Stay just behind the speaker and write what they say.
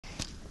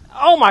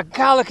Oh my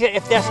God, look at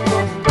if that's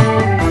good.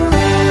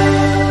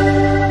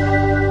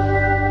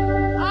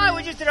 Alright,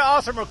 we just did an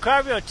awesome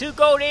recovery on 2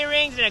 gold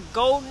earrings and a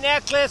gold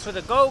necklace with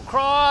a gold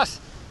cross.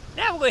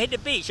 Now we're going to hit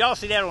the beach. Y'all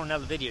see that on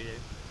another video, dude.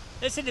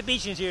 Let's hit the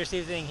beach and see if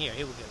there's anything here.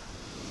 Here we go.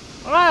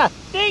 Alright, I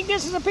think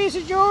this is a piece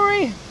of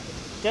jewelry.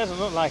 It doesn't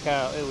look like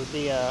it would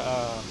be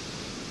a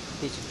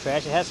piece of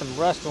trash. It has some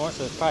rust on it,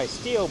 so it's probably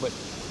steel, but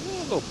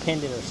a little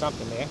pendant or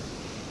something there.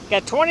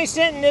 Got 20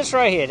 cents in this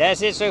right here.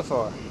 That's it so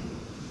far.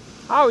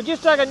 Oh, we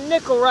just dug a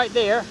nickel right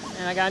there,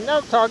 and I got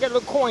another target, a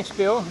little coin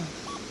spill.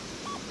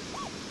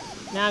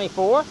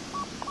 94.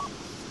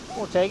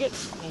 We'll take it.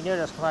 You know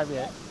that's probably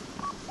a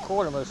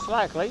quarter most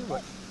likely,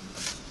 but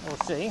we'll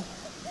see.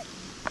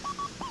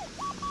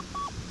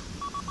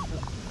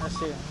 Let's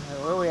see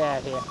where we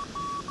at here.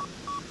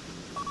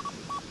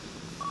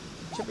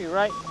 Should be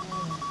right.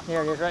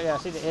 There it is, right there. I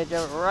see the edge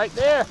of it right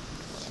there.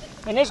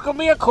 And it's gonna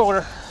be a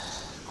quarter.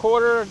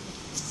 Quarter,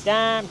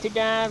 dime, 2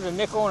 dimes, a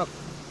nickel, and a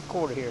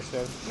quarter here,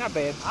 so not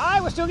bad.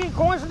 Alright, we're still getting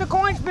coins from the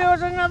coin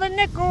spills. Another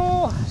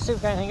nickel. Let's see if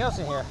we got anything else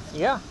in here.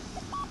 Yeah.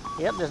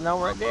 Yep, there's no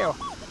right there.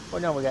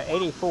 What number we got?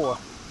 84.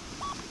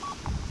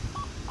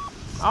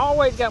 I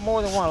always got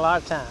more than one a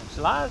lot of times.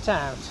 A lot of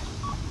times.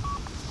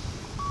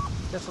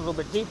 Just a little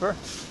bit deeper.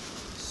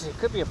 Let's see, it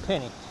could be a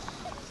penny.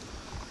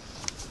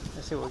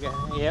 Let's see what we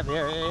got. Yep,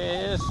 there it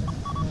is.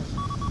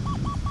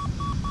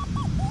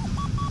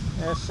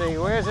 Let's see,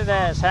 where's it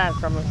at? It's hiding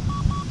from it.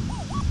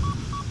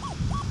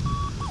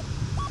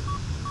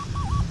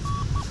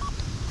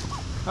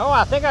 Oh,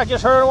 I think I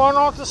just heard one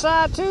off the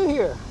side too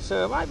here.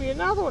 So it might be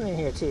another one in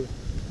here too.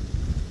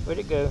 Where'd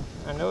it go?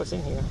 I know it's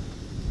in here.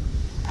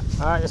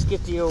 Alright, let's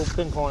get the old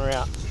pinpointer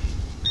out.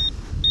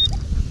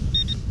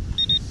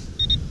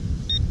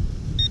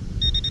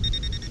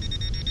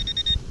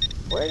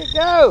 Where'd it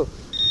go?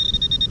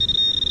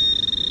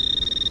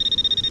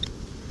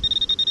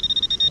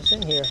 It's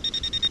in here.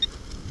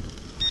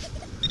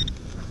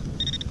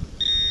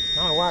 I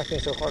don't know why it's been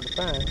so hard to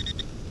find.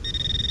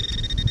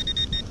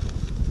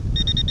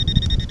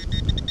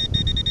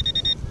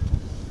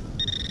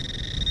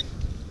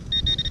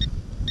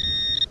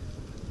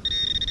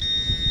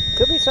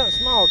 Could be something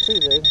small too,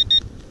 though.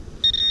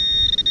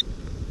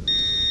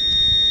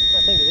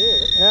 I think it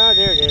is. No,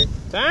 there it is.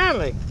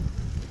 Finally!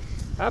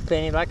 A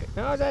penny, like,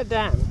 no, is that a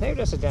dime? Maybe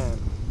that's a dime.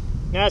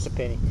 No, that's a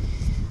penny.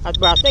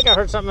 But I think I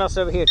heard something else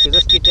over here too.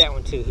 Let's get that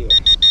one too here.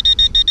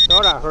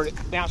 Thought I heard it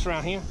bounce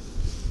around here.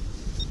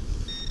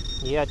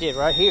 Yeah, I did,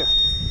 right here.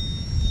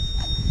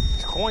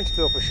 It's a coin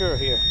spill for sure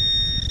here.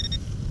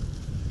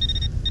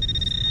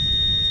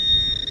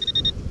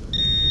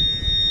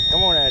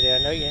 Come on out of there,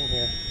 I know you're in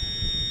here.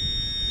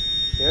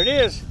 There it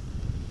is.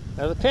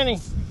 Another penny.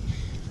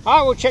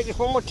 Alright, we'll check this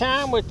one more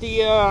time with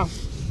the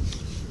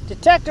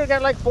detector.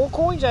 Got like 4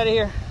 coins out of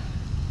here.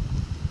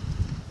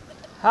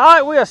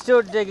 Alright, we are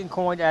still digging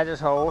coins out of this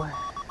hole.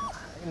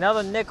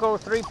 Another nickel,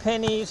 3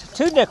 pennies,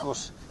 2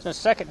 nickels. It's the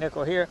second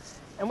nickel here.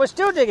 And we're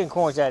still digging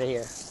coins out of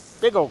here.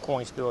 Big old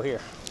coin spill here.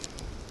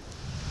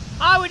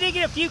 Alright, we did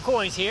get a few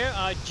coins here.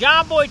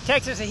 John Boy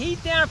texted us,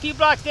 he's down a few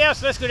blocks down,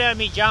 so let's go down and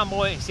meet John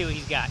Boy and see what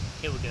he's got.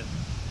 Here we go.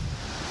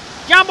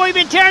 John Boy, you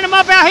been tearing them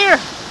up out here?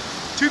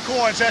 2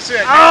 coins, that's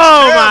it.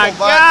 Oh my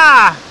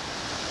God.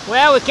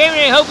 Well, we came in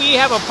here hoping you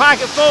have a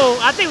pocket full.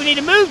 I think we need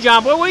to move,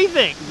 John Boy. What do you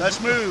think? Let's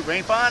move.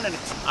 Ain't finding it.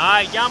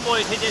 Alright, John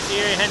Boy's hit this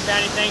area, hadn't found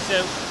anything,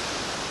 so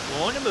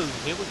we're on the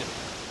move. Here we go.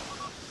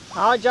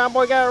 Alright, John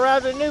Boy got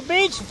arrived at a new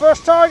beach.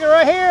 First target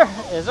right here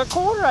is a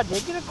quarter. I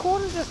did get a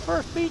quarter this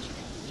first beach.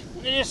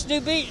 This new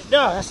beach.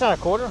 No, that's not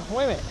a quarter.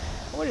 Wait a minute.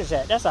 What is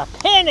that? That's a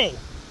penny.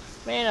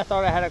 Man, I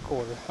thought I had a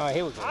quarter. Alright,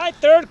 here we go. Alright,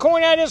 third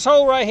coin out of this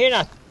hole right here. And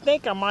I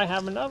think I might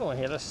have another one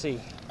here. Let's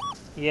see.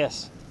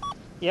 Yes.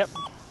 Yep.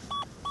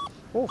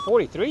 Oh,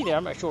 43 there.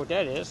 I'm not sure what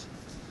that is.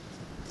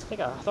 I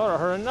thought I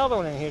heard another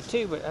one in here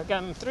too, but I've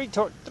gotten three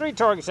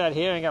targets out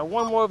here and I got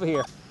one more over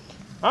here.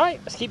 Alright,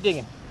 let's keep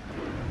digging.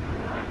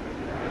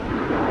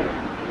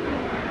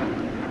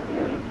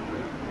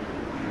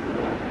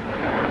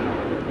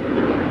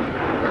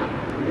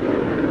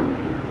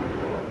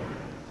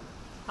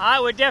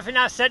 Alright, we're definitely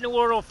not setting the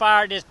world on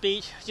fire at this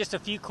beach. Just a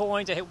few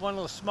coins. I hit one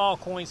little small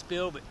coin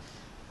spill, but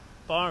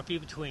far and few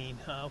between.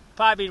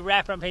 Probably be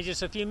wrapping up in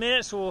just a few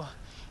minutes. We'll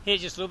hit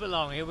just a little bit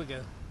longer. Here we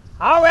go.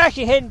 We're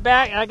actually heading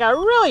back, and I got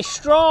really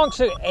strong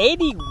to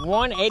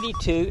 81,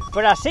 82.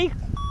 But I see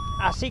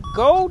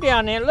gold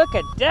down there. Look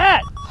at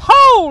that!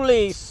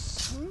 Holy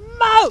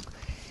smoke!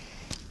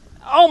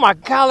 Oh my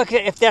God! Look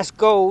at if that's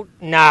gold.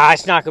 Nah,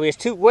 it's not gonna be.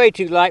 It's way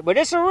too light. But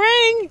it's a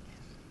ring.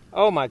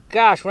 Oh my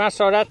gosh, when I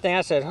saw that thing,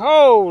 I said,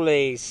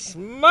 holy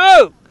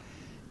smoke!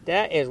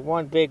 That is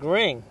one big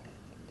ring.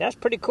 That's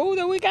pretty cool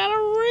that we got a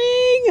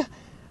ring!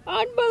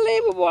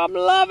 Unbelievable, I'm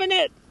loving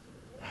it!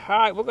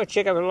 Alright, we're going to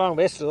check out along,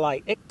 but it's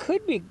light. It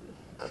could be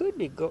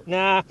gold.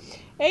 Nah,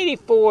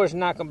 84 is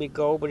not going to be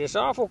gold, but it's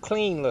awful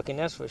clean looking,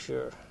 that's for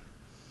sure.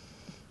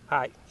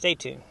 Alright, stay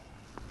tuned.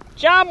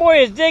 John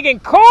Boy is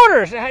digging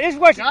quarters! This is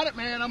what got it,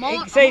 man, I'm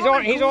on.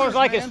 He's on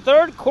like his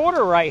third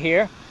quarter right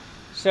here.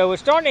 So we're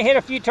starting to hit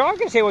a few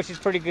targets here, which is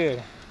pretty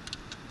good.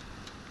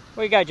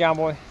 What you got, John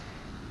Boy?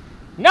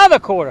 Another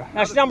quarter.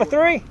 That's number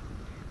 3?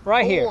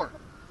 Right here.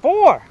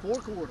 4. 4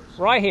 quarters.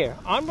 Right here.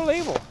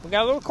 Unbelievable. We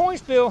got a little coin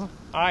spill.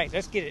 All right,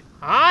 let's get it.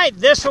 All right,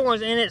 this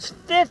one's in its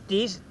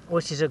 50s,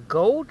 which is a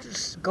gold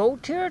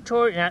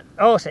territory. Now,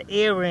 oh, it's an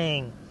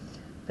earring.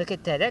 Look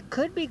at that. That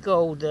could be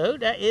gold, though.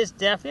 That is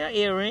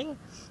definitely an earring.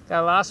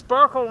 Got a lot of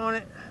sparkle on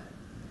it.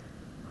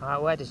 All right,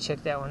 we'll have to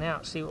check that one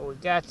out, see what we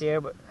got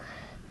there. But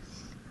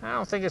I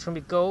don't think it's going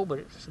to be gold, but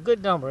it's a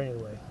good number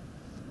anyway.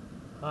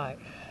 All right.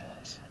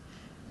 Let's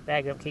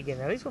bag it up, keep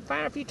getting. At least we'll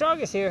find a few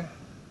targets here.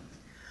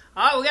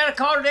 All right, we got a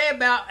call today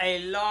about a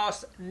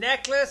lost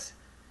necklace,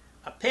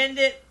 a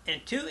pendant,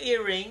 and 2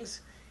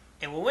 earrings.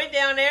 And we went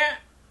down there,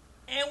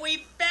 and we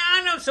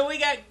found them. So we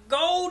got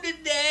gold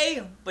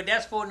today, but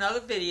that's for another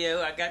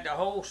video. I got the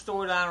whole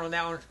storyline on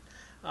that one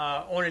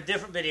on a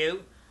different video.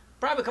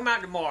 Probably come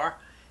out tomorrow.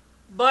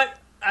 But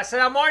I said,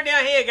 I'm already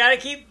down here.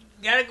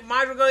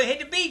 Might as well go hit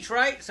the beach,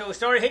 right? So we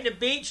started hitting the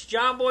beach.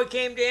 John Boy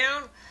came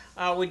down.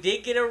 We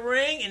did get a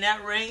ring, and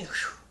that ring,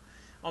 whew,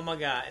 oh my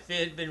God, if it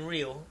had been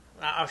real,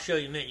 I'll show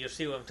you in a minute. You'll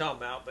see what I'm talking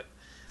about. But,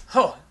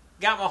 oh,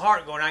 got my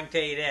heart going, I can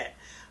tell you that.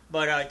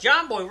 But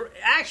John Boy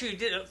actually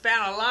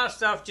found a lot of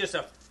stuff just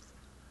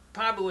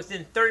probably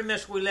within 30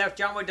 minutes we left.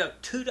 John Boy dug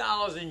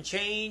 $2 and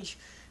change,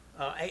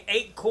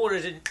 8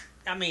 quarters, and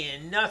I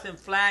mean, nothing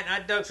flat. And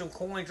I dug some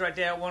coins right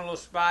there at one little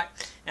spot.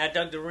 And I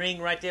dug the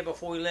ring right there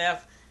before we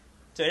left.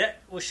 So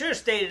we should have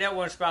stayed at that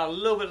one spot a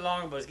little bit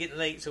longer, but it's getting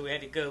late, so we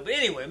had to go. But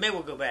anyway, maybe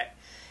we'll go back.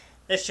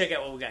 Let's check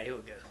out what we got. Here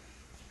we go.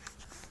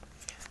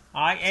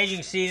 All right, as you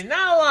can see,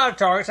 not a lot of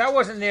targets. I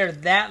wasn't there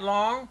that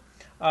long.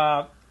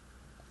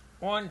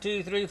 1,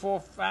 2, 3, 4,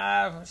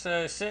 5,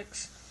 so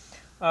 6.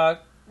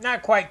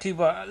 Not quite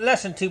 $2,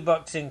 less than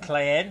 $2 in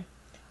clad.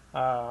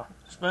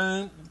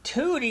 Spoon.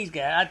 2 of these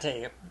guys, I tell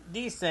you,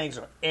 these things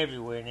are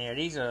everywhere in there.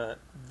 These are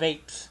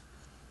vapes.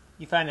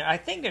 You find it, I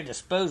think they're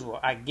disposable,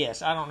 I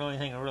guess. I don't know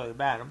anything really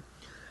about them.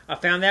 I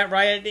found that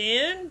right at the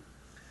end.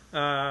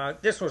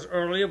 This was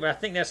earlier, but I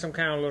think that's some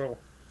kind of little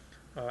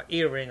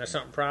earring or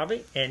something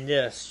probably. And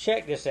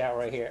check this out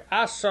right here.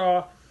 I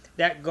saw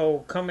that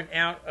gold coming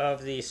out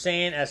of the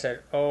sand. I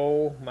said,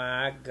 oh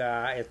my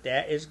God, if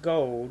that is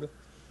gold,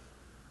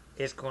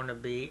 it's going to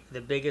be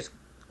the biggest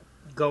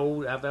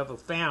gold I've ever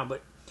found.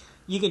 But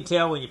you can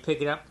tell when you pick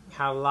it up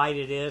how light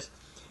it is.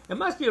 It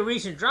must be a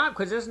recent drop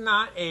because there's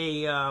not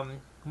a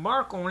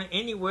mark on it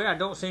anywhere. I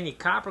don't see any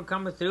copper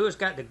coming through. It's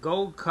got the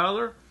gold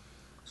color.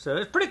 So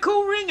it's a pretty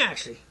cool ring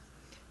actually.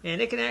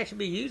 And it can actually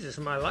be used if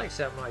somebody likes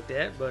something like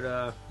that. But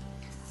I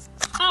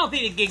don't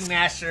think the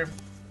Gigmaster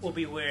will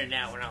be wearing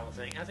that one, I don't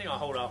think. I think I'll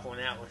hold off on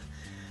that one.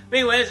 But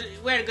anyways,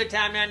 we had a good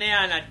time down there.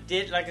 And I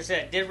did, like I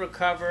said, did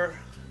recover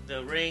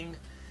the ring.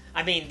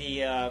 I mean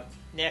the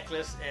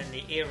necklace and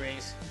the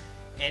earrings.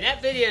 And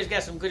that video's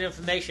got some good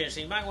information, so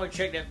you might want to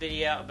check that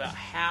video out about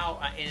how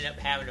I ended up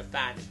having to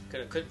find it,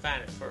 because I couldn't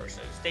find it first.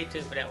 So stay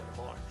tuned for that one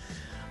tomorrow.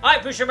 All right,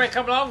 appreciate everybody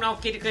coming along. Don't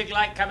forget to click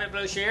like, comment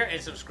below, share,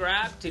 and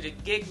subscribe to the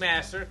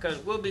Gigmaster, because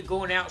we'll be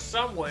going out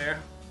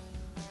somewhere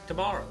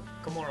tomorrow.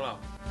 Come on along.